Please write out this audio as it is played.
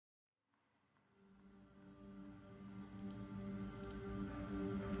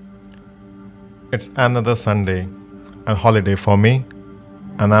It's another Sunday, a holiday for me,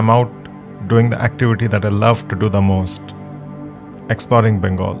 and I'm out doing the activity that I love to do the most, exploring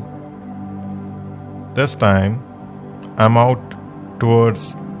Bengal. This time, I'm out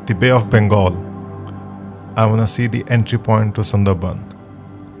towards the Bay of Bengal. I want to see the entry point to Sundarban.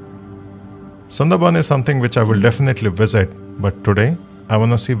 Sundarban is something which I will definitely visit, but today I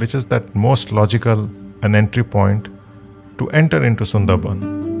want to see which is that most logical an entry point to enter into Sundarban,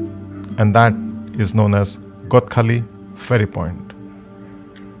 and that is known as Gadkhali Ferry point.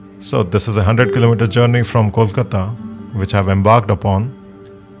 So this is a 100-kilometer journey from Kolkata which I've embarked upon.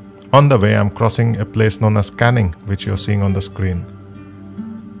 On the way I'm crossing a place known as Canning, which you're seeing on the screen.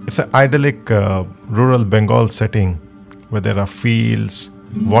 It's an idyllic rural Bengal setting where there are fields,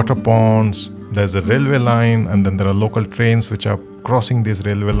 water ponds, there's a railway line, and then there are local trains which are crossing these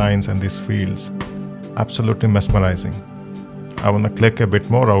railway lines and these fields. Absolutely mesmerizing. I want to click a bit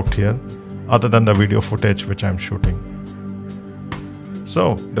more out here other than the video footage which I'm shooting.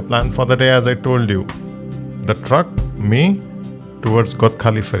 So the plan for the day, as I told you, the truck, me, towards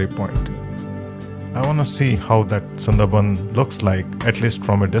Gadkhali Ferry point. I want to see how that Sundarban looks like, at least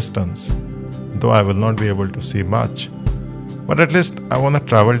from a distance, though I will not be able to see much. But at least I want to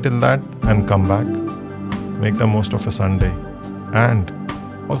travel till that and come back, make the most of a Sunday, and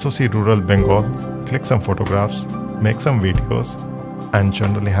also see rural Bengal, click some photographs, make some videos, and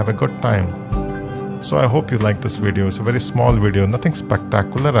generally have a good time. So I hope you like this video. It's a very small video, nothing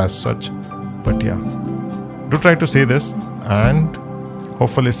spectacular as such, but yeah, do try to see this, and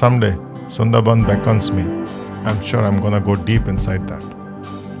hopefully someday Sundarban beckons me. I'm sure I'm gonna go deep inside that.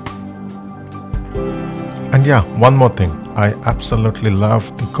 And yeah, one more thing, I absolutely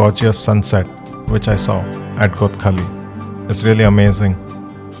love the gorgeous sunset which I saw at Gadkhali. It's really amazing.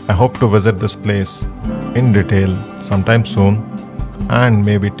 I hope to visit this place in detail sometime soon, and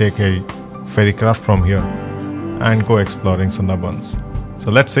maybe take a ferry craft from here and go exploring Sundarbans.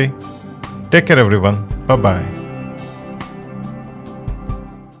 So let's see. Take care everyone. Bye bye.